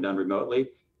Zoom and done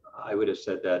remotely, I would have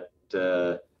said that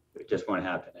it just won't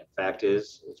happen. The fact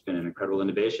is, it's been an incredible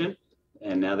innovation.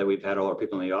 And now that we've had all our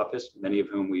people in the office, many of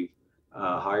whom we've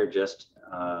hired just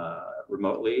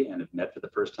remotely and have met for the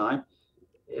first time,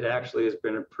 it actually has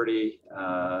been a pretty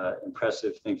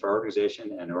impressive thing for our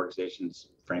organization and organizations,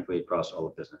 frankly, across all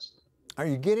of business. Are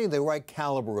you getting the right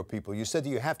caliber of people? You said that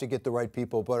you have to get the right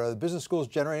people, but are the business schools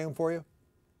generating them for you?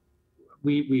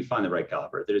 We find the right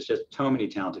caliber. There's just so many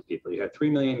talented people. You have 3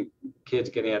 million kids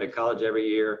getting out of college every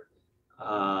year.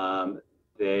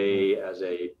 They, as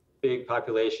a big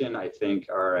population, I think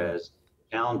are as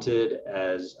talented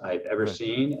as I've ever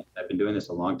seen. I've been doing this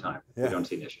a long time. Yeah. We don't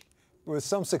see an issue. With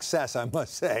some success, I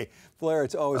must say. Blair,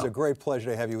 it's always a great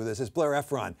pleasure to have you with us. It's Blair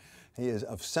Effron. He is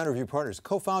of Centerview Partners,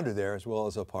 co-founder there as well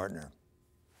as a partner.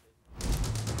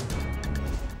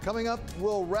 Coming up,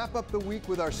 we'll wrap up the week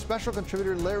with our special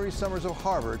contributor, Larry Summers of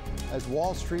Harvard, as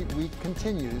Wall Street Week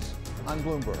continues on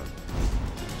Bloomberg.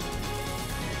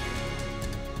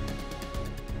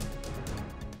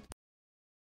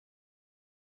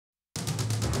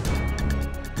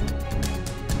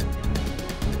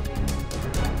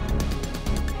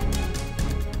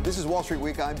 This is Wall Street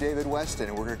Week. I'm David Westin,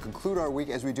 and we're going to conclude our week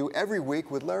as we do every week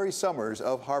with Larry Summers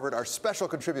of Harvard, our special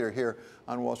contributor here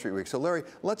on Wall Street Week. So, Larry,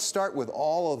 let's start with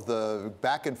all of the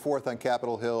back and forth on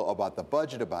Capitol Hill about the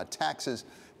budget, about taxes.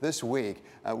 This week,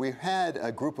 we had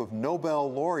a group of Nobel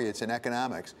laureates in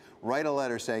economics write a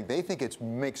letter saying they think it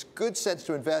makes good sense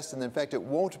to invest, and in fact, it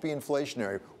won't be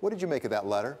inflationary. What did you make of that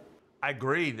letter? I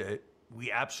agree that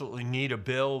we absolutely need a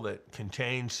bill that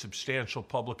contains substantial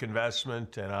public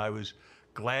investment, and I was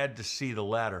glad to see the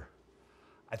letter.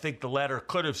 I think the letter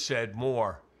could have said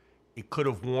more. It could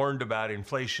have warned about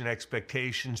inflation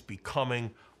expectations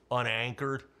becoming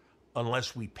unanchored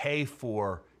unless we pay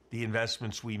for the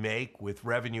investments we make with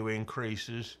revenue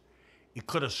increases. It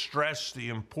could have stressed the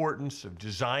importance of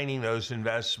designing those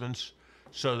investments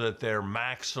so that they're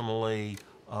maximally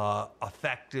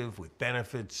effective with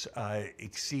benefits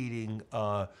exceeding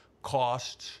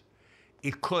costs.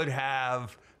 It could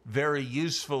have very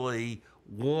usefully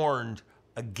warned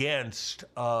against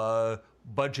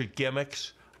budget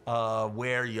gimmicks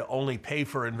where you only pay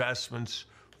for investments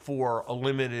for a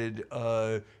limited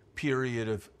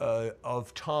period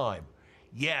of time.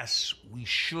 Yes, we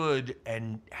should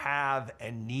and have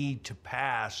and need to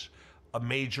pass a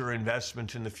major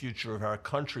investment in the future of our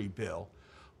country bill,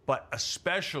 but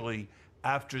especially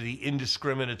after the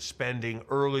indiscriminate spending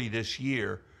early this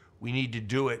year, we need to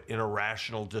do it in a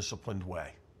rational, disciplined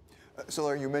way. So,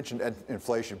 Larry, you mentioned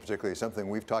inflation, particularly something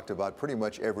we've talked about pretty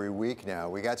much every week now.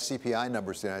 We got CPI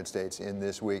numbers in the United States in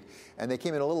this week, and they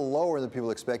came in a little lower than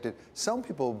people expected. Some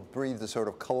people breathed a sort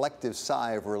of collective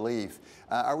sigh of relief.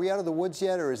 Are we out of the woods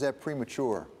yet, or is that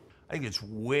premature? I think it's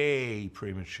way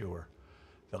premature.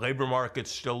 The labor market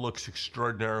still looks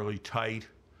extraordinarily tight.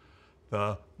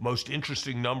 The most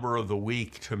interesting number of the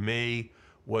week to me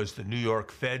was the New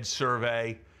York Fed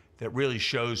survey that really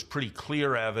shows pretty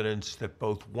clear evidence that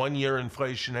both one-year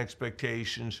inflation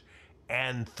expectations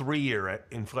and three-year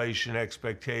inflation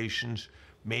expectations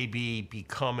may be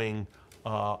becoming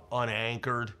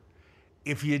unanchored.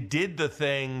 If you did the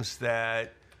things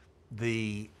that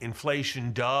the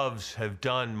inflation doves have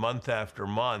done month after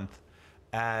month,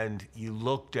 and you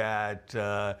looked at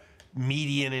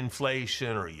median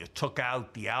inflation or you took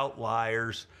out the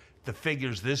outliers, the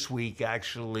figures this week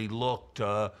actually looked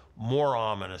more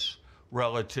ominous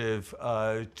relative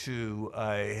to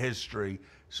history.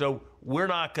 So we're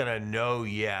not going to know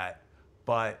yet,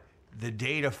 but the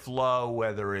data flow,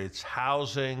 whether it's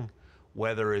housing,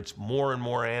 whether it's more and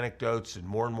more anecdotes in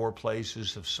more and more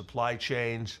places of supply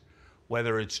chains,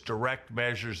 whether it's direct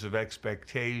measures of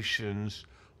expectations,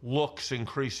 looks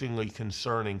increasingly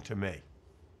concerning to me.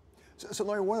 So,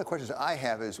 Larry, one of the questions I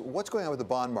have is what's going on with the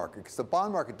bond market? Because the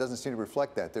bond market doesn't seem to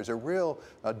reflect that. There's a real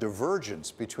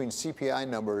divergence between CPI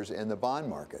numbers and the bond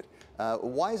market.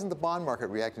 Why isn't the bond market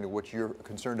reacting to what you're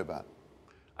concerned about?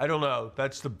 I don't know.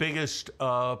 That's the biggest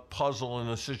puzzle in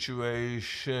the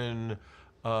situation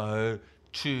to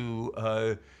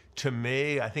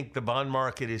me. I think the bond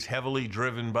market is heavily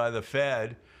driven by the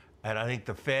Fed, and I think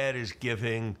the Fed is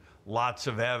giving lots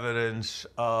of evidence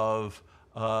of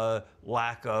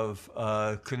lack of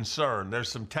concern. There's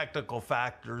some technical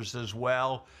factors as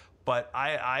well, but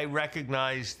I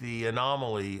recognize the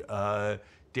anomaly,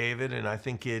 David, and I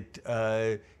think it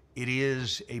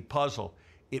is a puzzle.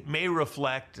 It may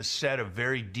reflect a set of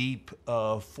very deep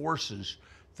forces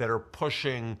that are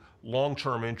pushing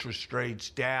long-term interest rates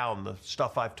down, the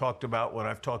stuff I've talked about when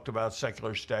I've talked about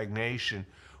secular stagnation,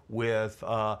 with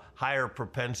higher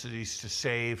propensities to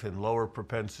save and lower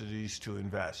propensities to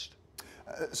invest.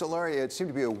 So, Larry, it seemed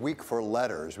to be a week for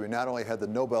letters. We not only had the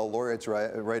Nobel laureates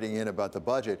writing in about the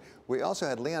budget, we also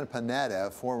had Leon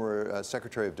Panetta, former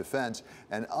Secretary of Defense,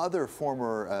 and other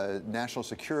former national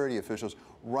security officials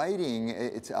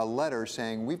writing a letter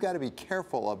saying we've got to be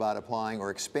careful about applying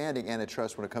or expanding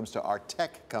antitrust when it comes to our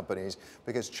tech companies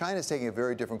because China's taking a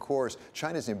very different course.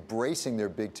 China's embracing their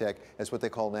big tech as what they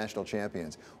call national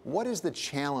champions. What is the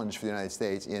challenge for the United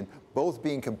States in both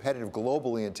being competitive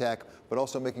globally in tech, but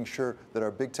also making sure that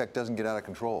our big tech doesn't get out of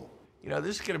control? You know,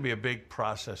 this is going to be a big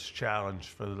process challenge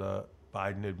for the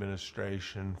Biden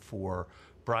administration, for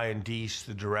Brian Deese,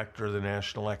 the director of the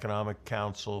National Economic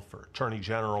Council, for Attorney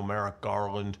General Merrick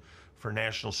Garland, for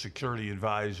National Security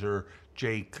Advisor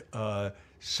Jake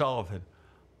Sullivan.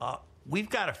 We've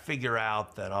got to figure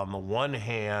out that on the one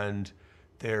hand,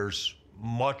 there's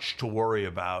much to worry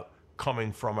about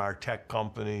coming from our tech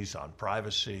companies on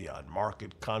privacy, on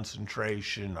market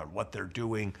concentration, on what they're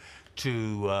doing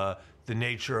to the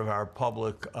nature of our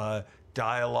public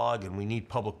dialogue, and we need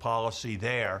public policy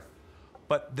there.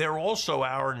 But they're also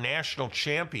our national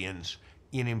champions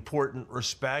in important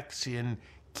respects in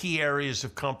key areas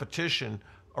of competition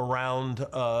around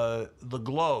the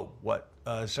globe, what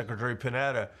Secretary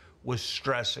Panetta was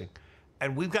stressing.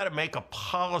 And we've got to make a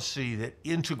policy that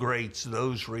integrates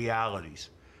those realities.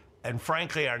 And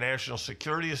frankly, our national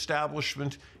security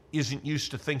establishment isn't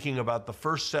used to thinking about the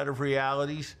first set of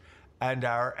realities, and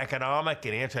our economic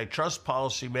and antitrust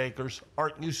policymakers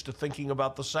aren't used to thinking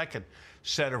about the second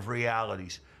set of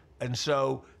realities. And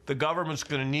so the government's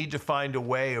going to need to find a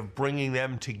way of bringing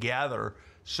them together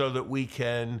so that we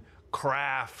can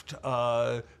craft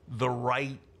the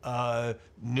right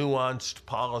nuanced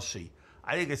policy.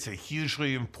 I think it's a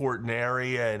hugely important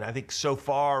area, and I think so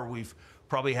far we've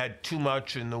probably had too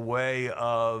much in the way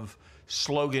of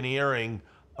sloganeering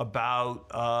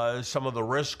about some of the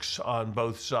risks on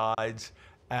both sides,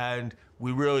 and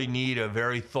we really need a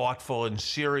very thoughtful and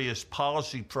serious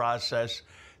policy process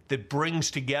that brings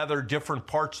together different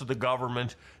parts of the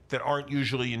government that aren't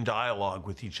usually in dialogue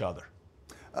with each other.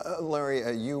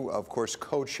 Larry, you, of course,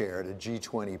 co-chaired a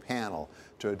G20 panel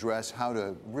to address how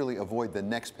to really avoid the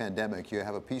next pandemic. You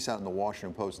have a piece out in the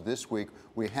Washington Post this week.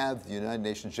 We have the United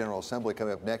Nations General Assembly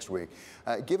coming up next week.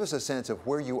 Give us a sense of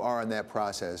where you are in that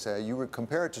process. You would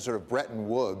compare it to sort of Bretton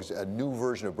Woods, a new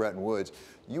version of Bretton Woods.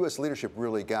 U.S. leadership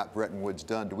really got Bretton Woods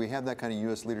done. Do we have that kind of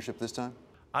U.S. leadership this time?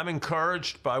 I'm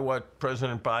encouraged by what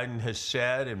President Biden has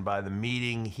said and by the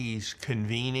meeting he's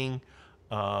convening.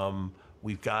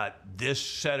 We've got this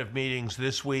set of meetings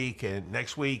this week and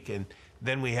next week, and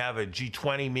then we have a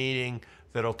G20 meeting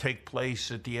that'll take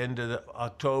place at the end of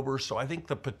October. So I think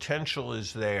the potential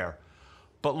is there.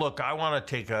 But look, I want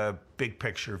to take a big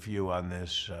picture view on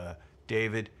this,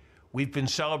 David. We've been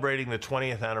celebrating the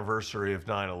 20th anniversary of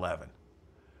 9/11.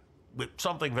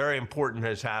 Something very important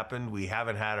has happened. We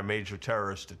haven't had a major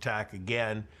terrorist attack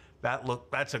again.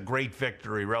 That's a great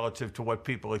victory relative to what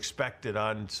people expected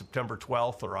on September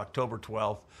 12th or October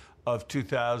 12th of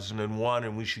 2001,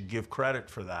 and we should give credit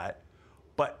for that.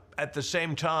 But at the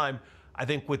same time, I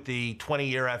think with the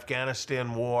 20-year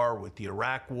Afghanistan war, with the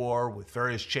Iraq war, with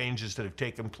various changes that have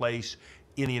taken place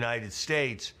in the United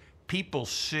States, people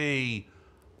see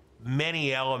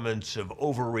many elements of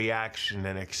overreaction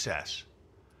and excess.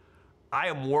 I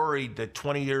am worried that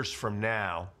 20 years from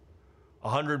now,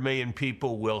 100 million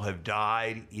people will have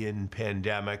died in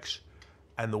pandemics,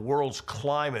 and the world's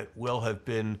climate will have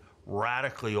been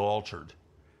radically altered.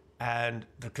 And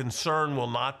the concern will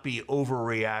not be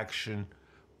overreaction,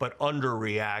 but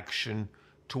underreaction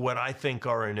to what I think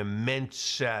are an immense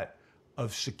set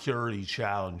of security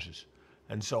challenges.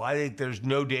 And so I think there's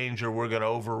no danger we're going to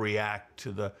overreact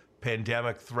to the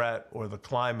pandemic threat or the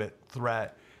climate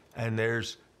threat. And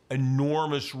there's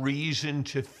enormous reason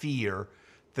to fear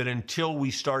that until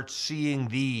we start seeing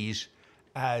these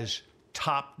as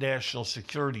top national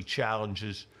security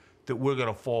challenges, that we're going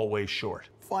to fall way short.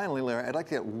 Finally, Larry, I'd like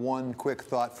to get one quick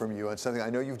thought from you on something I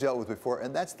know you've dealt with before,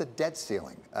 and that's the debt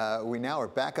ceiling. We now are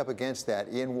back up against that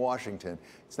in Washington.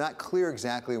 It's not clear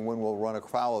exactly when we'll run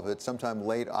afoul of it, sometime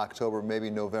late October, maybe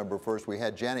November 1st. We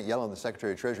had Janet Yellen, the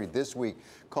Secretary of Treasury, this week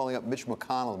calling up Mitch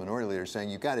McConnell, the minority leader, saying,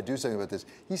 you've got to do something about this.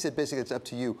 He said, basically, it's up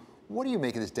to you. What do you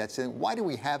make of this debt ceiling? Why do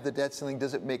we have the debt ceiling?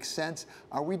 Does it make sense?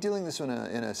 Are we dealing this in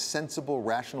a sensible,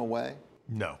 rational way?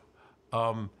 No.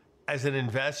 As an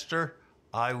investor,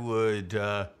 I would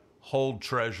hold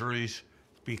treasuries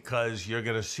because you're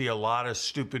going to see a lot of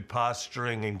stupid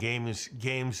posturing and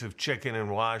games of chicken in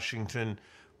Washington.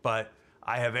 But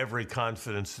I have every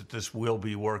confidence that this will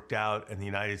be worked out and the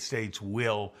United States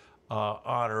will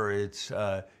honor its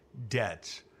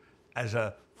debts. As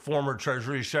a former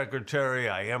Treasury Secretary,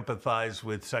 I empathize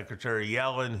with Secretary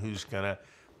Yellen, who's going to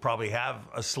probably have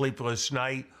a sleepless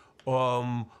night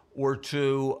or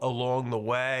two along the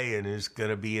way and is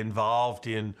going to be involved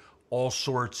in all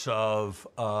sorts of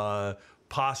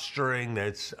posturing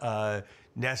that's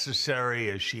necessary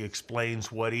as she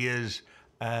explains what is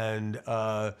and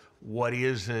what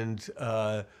isn't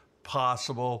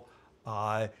possible.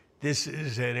 This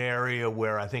is an area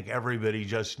where I think everybody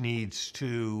just needs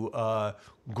to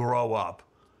grow up.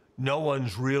 No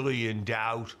one's really in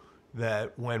doubt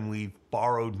that when we've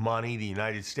borrowed money, the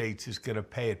United States is going to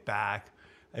pay it back.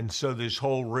 And so this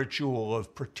whole ritual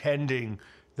of pretending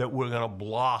that we're going to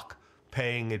block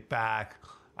paying it back,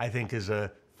 I think, is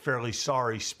a fairly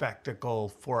sorry spectacle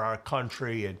for our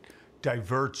country and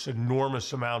diverts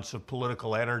enormous amounts of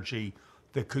political energy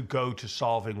that could go to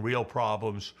solving real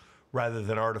problems rather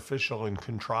than artificial and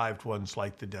contrived ones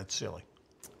like the debt ceiling.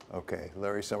 Okay,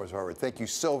 Larry Summers, Harvard, thank you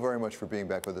so very much for being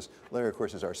back with us. Larry, of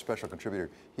course, is our special contributor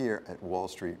here at Wall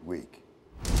Street Week.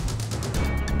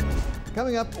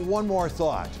 Coming up, one more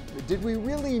thought. Did we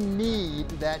really need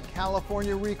that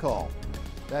California recall?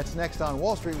 That's next on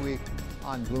Wall Street Week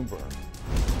on Bloomberg.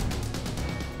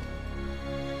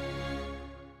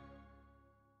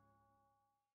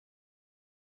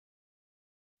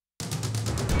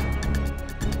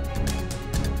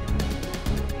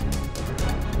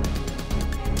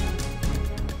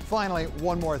 finally,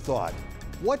 one more thought.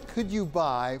 What could you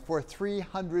buy for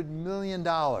 $300 million?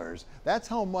 That's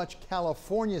how much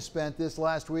California spent this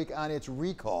last week on its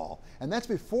recall. And that's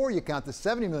before you count the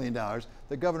 $70 million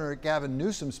that Governor Gavin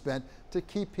Newsom spent to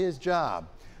keep his job.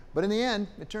 But in the end,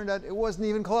 it turned out it wasn't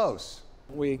even close.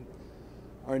 We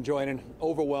are enjoying an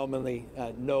overwhelmingly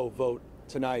no vote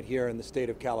tonight here in the state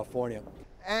of California.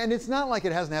 And it's not like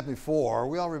it hasn't happened before.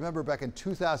 We all remember back in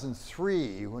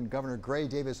 2003 when Governor Gray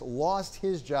Davis lost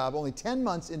his job only 10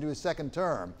 months into his second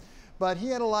term. But he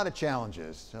had a lot of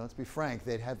challenges. So let's be frank,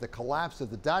 they'd had the collapse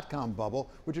of the dot-com bubble,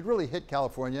 which had really hit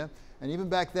California. And even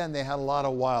back then, they had a lot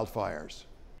of wildfires.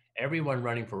 Everyone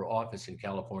running for office in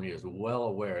California is well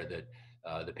aware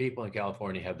that the people in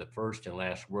California have the first and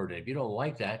last word. And if you don't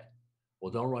like that, well,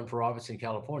 don't run for office in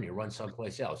California, run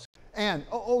someplace else. And,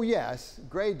 oh yes,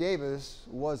 Gray Davis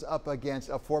was up against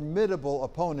a formidable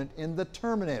opponent in the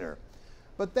Terminator.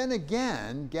 But then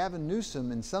again, Gavin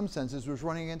Newsom, in some senses, was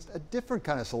running against a different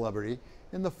kind of celebrity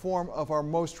in the form of our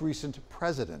most recent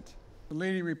president. The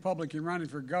leading Republican running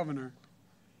for governor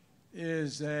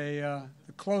is the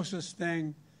closest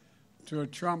thing to a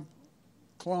Trump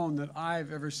clone that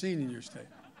I've ever seen in your state.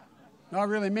 No, I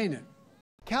really mean it.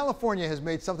 California has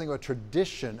made something of a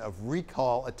tradition of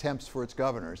recall attempts for its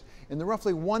governors. In the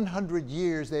roughly 100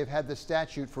 years they've had the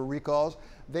statute for recalls,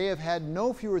 they have had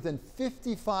no fewer than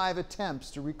 55 attempts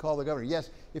to recall the governor.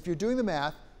 Yes, if you're doing the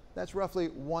math, that's roughly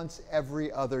once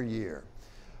every other year.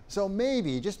 So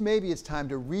maybe, just maybe, it's time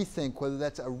to rethink whether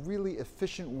that's a really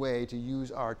efficient way to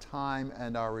use our time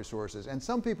and our resources. And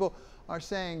some people are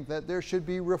saying that there should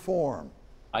be reform.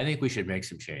 I think we should make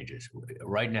some changes.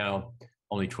 Right now,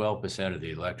 only 12% of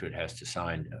the electorate has to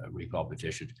sign a recall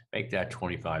petition. Make that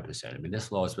 25%. I mean, this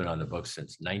law has been on the books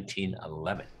since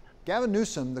 1911. Gavin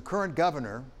Newsom, the current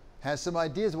governor, has some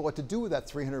ideas about what to do with that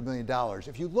 $300 million.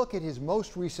 If you look at his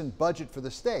most recent budget for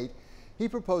the state, he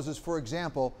proposes, for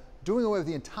example, doing away with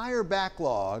the entire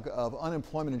backlog of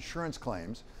unemployment insurance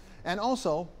claims, and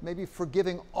also maybe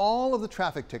forgiving all of the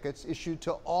traffic tickets issued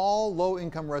to all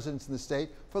low-income residents in the state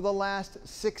for the last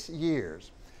 6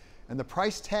 years. And the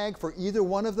price tag for either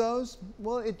one of those,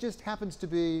 well, it just happens to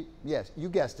be, yes, you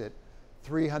guessed it,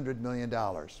 $300 million.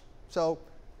 So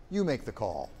you make the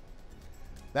call.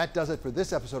 That does it for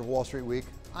this episode of Wall Street Week.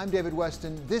 I'm David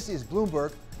Westin. This is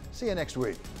Bloomberg. See you next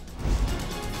week.